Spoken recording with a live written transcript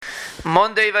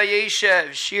Monday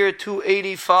Vayeshev, Shir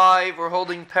 285. We're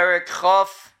holding Perek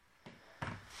Chaf,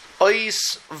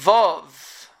 Ois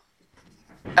Vav.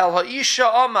 El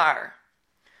Ha'isha Amar,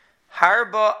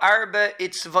 Harba Arba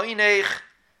Itzvaynech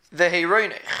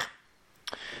Veheiroynech.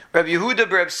 Rabbi Yehuda,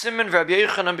 Rabbi Simon, Rabbi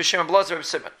Yochanan, B'Shem Blaz, Rabbi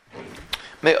Simon.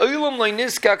 Me'olam lo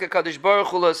nizkak HaKadosh Baruch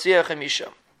Hu la'asiyach em isha.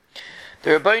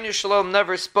 The Rabbeinu Shalom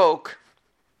never spoke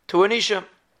to an isha.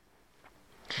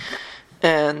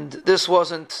 And this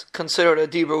wasn't considered a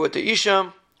dibur with the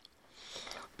isha,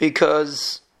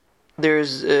 because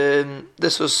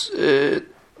this was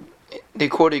they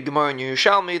quoted Gemara in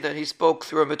Yerushalmi that he spoke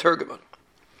through a meturgeman,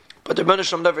 but the Rabbeinu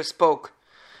Shalom never spoke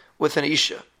with an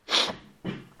isha.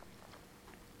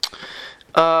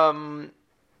 And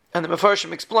the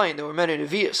Mefarshim explained there were many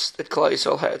nevias that Klal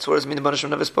Yisrael had. So what does it mean the Rabbeinu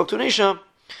Shalom never spoke to an isha?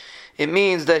 It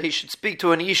means that he should speak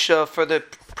to an isha for the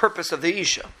purpose of the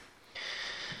isha.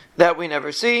 That we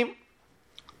never see,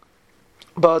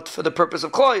 but for the purpose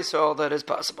of Klal Yisrael, that is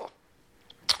possible.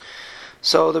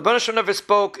 So the Rabbeinu Shalom never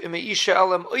spoke in Meisha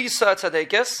Alam Oisa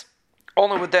Tzadekes,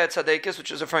 only with that Tzadekes,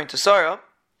 which is referring to Sarah.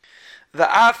 The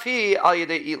Afi Al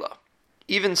Yedei Ila.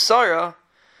 Even Sarah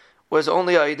was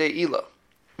only Al Yedei Ila,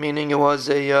 meaning there was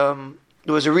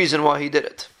a reason why he did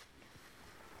it,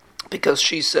 because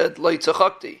she said Lo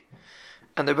Tzachakti,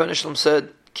 and the Rabbeinu Shalom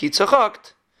said Ki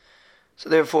Tzachakt. So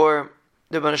therefore,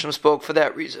 the Rabbeinu Shalom spoke for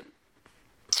that reason.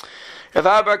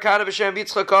 Rav Bar Kana b'Shem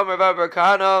Yitzchak Rav Bar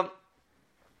Kana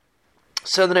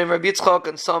said the name Rabbi Yitzchak,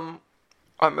 and some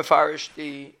are mefarish.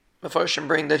 The mefarshim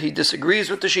bring that he disagrees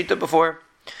with the shita before.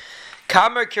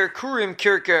 Kamer kirkurim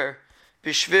kirker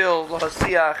b'shvil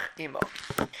lahasiach imo.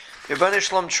 The Rabbeinu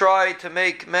Shalom tried to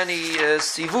make many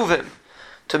sivuvim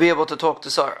to be able to talk to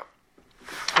Sarah.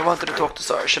 He wanted to talk to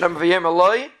Sarah. Shanam v'yem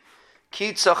aloi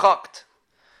ki tzachakt.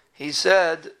 He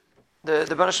said, the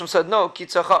Rabbeinu Shalom said, no, ki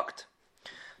tzachakt.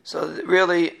 So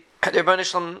really, the Rabbeinu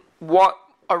Shalom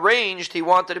arranged, he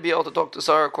wanted to be able to talk to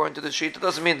Sarah according to the sheet. It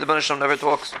doesn't mean the Rabbeinu Shalom never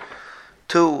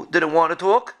didn't want to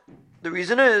talk. The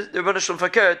reason is, the Rabbeinu Shalom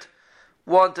Fakert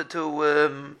wanted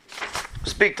to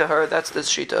speak to her. That's this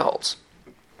sheet holds.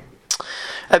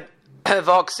 Hagar.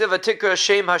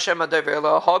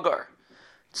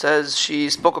 It says she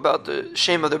spoke about the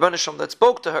shame of the Rabbeinu Shalom that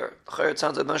spoke to her. It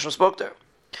sounds like the Rabbeinu Shalom spoke to her.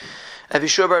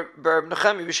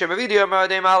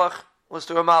 Was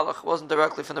through a malach, wasn't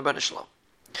directly from the Rabbeinu Shalom.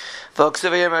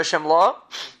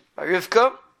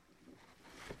 Rivka,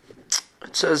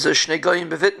 it says Shnei Goyim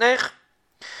bevitnech.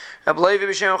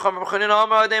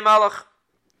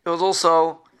 It was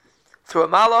also through a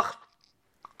malach,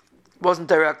 wasn't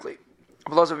directly.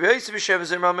 It was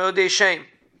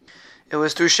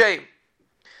through shame.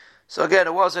 So again,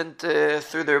 it wasn't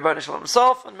through the Rabbeinu Shalom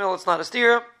himself, and it's not a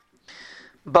stira,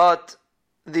 but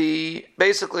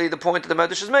basically the point that the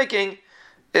Medrash is making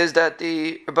is that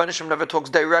the Rabbeinu Shalom never talks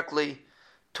directly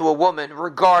to a woman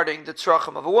regarding the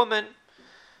tzrachim of a woman,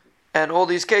 and all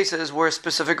these cases were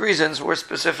specific reasons, were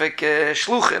specific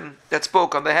shluchim that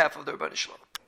spoke on behalf of the Rabbeinu Shalom.